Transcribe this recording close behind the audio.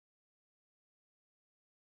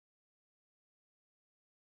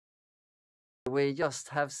We just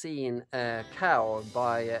have seen a cow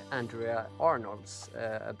by Andrea Arnold,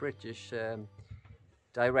 a British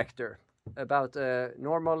director, about a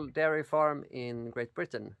normal dairy farm in Great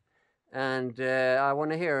Britain. And I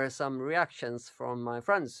want to hear some reactions from my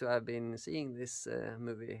friends who have been seeing this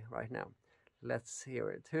movie right now. Let's hear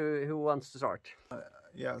it. Who wants to start?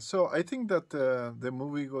 Yeah, so I think that the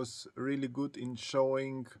movie was really good in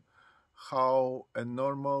showing how a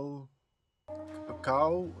normal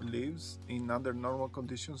cow lives in under normal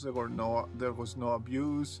conditions. There was no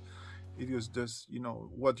abuse. It was just, you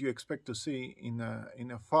know, what you expect to see in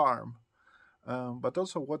a farm, but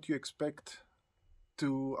also what you expect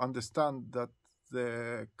to understand that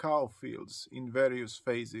the cow feels in various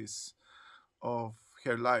phases of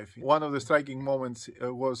her life. One of the striking moments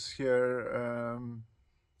was her,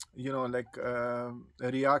 you know, like a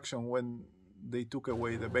reaction when they took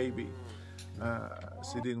away the baby.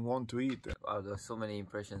 She didn't want to eat. Wow, there were so many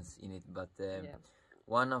impressions in it, but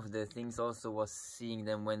one of the things also was seeing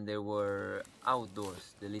them when they were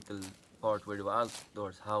outdoors, the little part where they were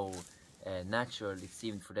outdoors, how natural it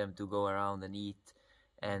seemed for them to go around and eat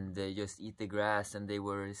and just eat the grass, and they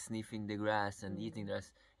were sniffing the grass and eating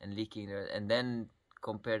grass and licking it, and then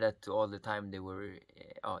compare that to all the time they were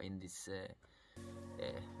in this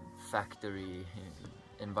factory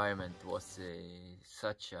environment was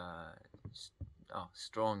such a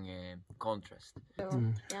strong contrast. So,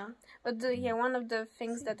 yeah, but yeah, one of the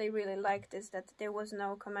things that I really liked is that there was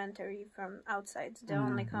no commentary from outside. The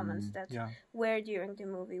only comments that were during the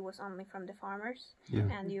movie was only from the farmers,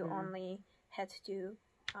 and you only had to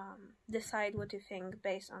decide what you think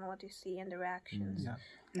based on what you see and the reactions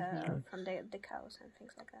from the cows and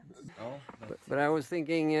things like that. But I was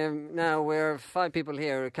thinking, now we're 5 people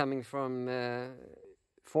here coming from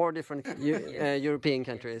 4 different European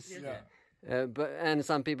countries. And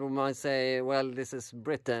some people might say, well, this is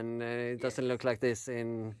Britain, it doesn't look like this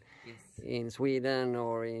in Sweden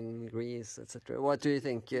or in Greece, etc. What do you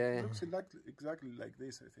think? It looks exactly like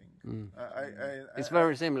this, I think. It's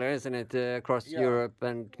very similar, isn't it, across Europe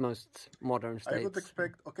and most modern states? I would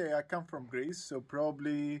expect, okay, I come from Greece, so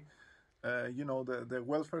probably, you know, the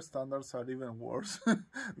welfare standards are even worse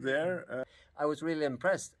there. I was really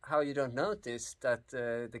impressed how you don't notice that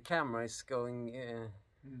the camera is going...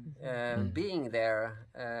 being there.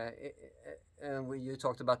 You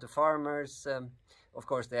talked about the farmers. Of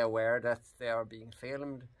course, they're aware that they are being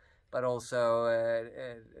filmed, but also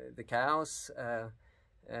the cows.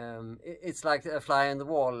 It's like a fly on the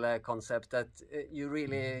wall concept that you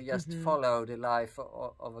really just follow the life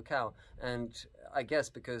of a cow. And I guess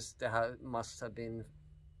because they must have been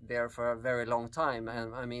there for a very long time.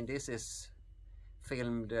 And I mean, this is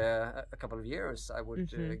filmed a couple of years, I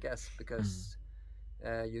would guess, because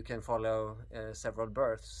you can follow several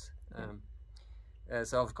births.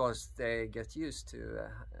 So of course they get used to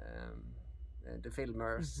the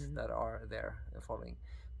filmers that are there following.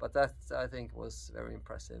 But that, I think, was very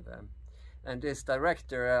impressive. And this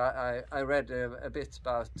director, I read a bit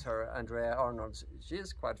about her, Andrea Arnold. She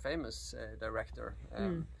is quite famous director,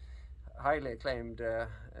 highly acclaimed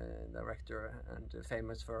director, and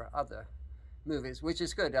famous for other movies, which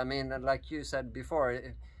is good. I mean, like you said before,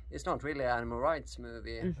 it's not really an animal rights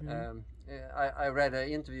movie. I read an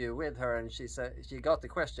interview with her, and she said she got the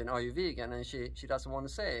question, "Are you vegan?" And she doesn't want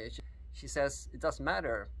to say it. She says it doesn't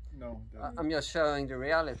matter. No, I'm just showing the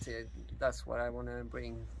reality. That's what I want to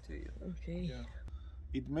bring to you. Okay. Yeah.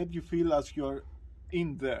 It made you feel as you're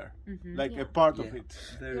in there, like a part of it.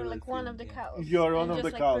 You're like one of the cows. You're one of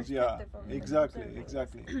the cows, exactly.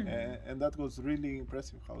 And that was really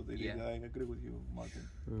impressive how they did. I agree with you, Martin.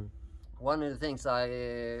 One of the things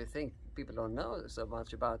I think people don't know so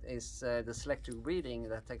much about is the selective breeding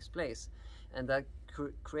that takes place, and that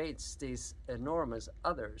creates these enormous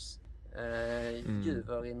udders,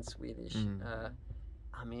 djur in Swedish.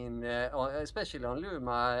 I mean, especially on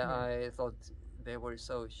Luma, I thought they were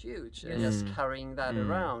so huge. Just carrying that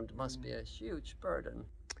around must be a huge burden.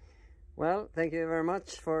 Well, thank you very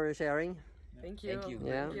much for sharing. Thank you. Thank you.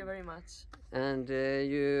 Thank you very much. And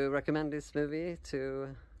you recommend this movie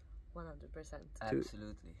to... 100%.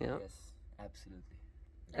 Absolutely. Yeah. Yes,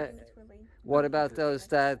 absolutely. What about those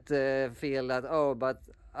that feel that, oh, but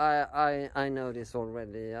I know this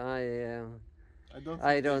already. I don't.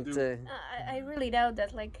 I really doubt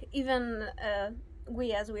that. Like, even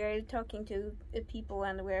we, as we are talking to people,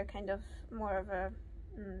 and we're kind of more of a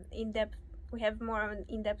in-depth. We have more of an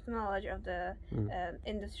in-depth knowledge of the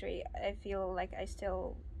industry. I feel like I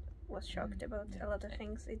still was shocked about a lot of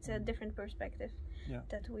things. It's a different perspective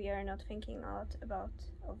that we are not thinking a lot about.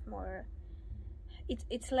 Of more,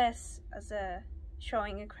 it's less as a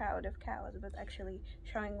showing a crowd of cows, but actually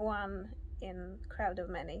showing one in crowd of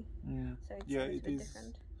many. So it's Yeah, a it bit is.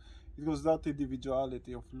 different. It was that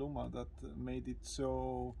individuality of Luma that made it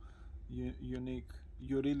so unique.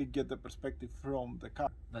 You really get the perspective from the car.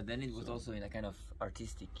 But then it was also in a kind of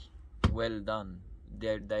artistic, well done,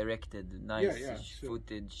 directed, nice sure.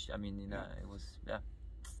 footage. I mean, it was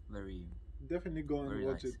very. Definitely go and Very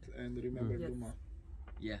watch nice. it and remember Yes. Luma.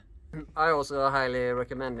 Yeah. I also highly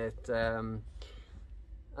recommend it.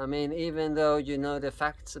 I mean, even though you know the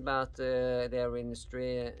facts about their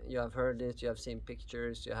industry, you have heard it, you have seen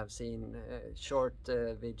pictures, you have seen short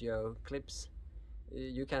video clips,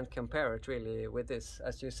 you can't compare it really with this.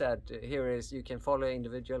 As you said, here is you can follow an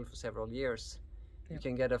individual for several years. You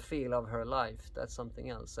can get a feel of her life. That's something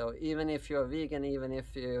else. So even if you're vegan, even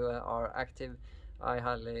if you are active, I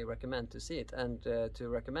highly recommend to see it and to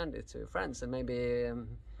recommend it to friends and maybe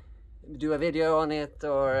do a video on it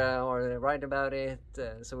or write about it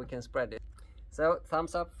so we can spread it. So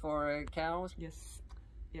thumbs up for cows. Yes.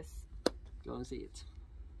 Yes. Go and see it.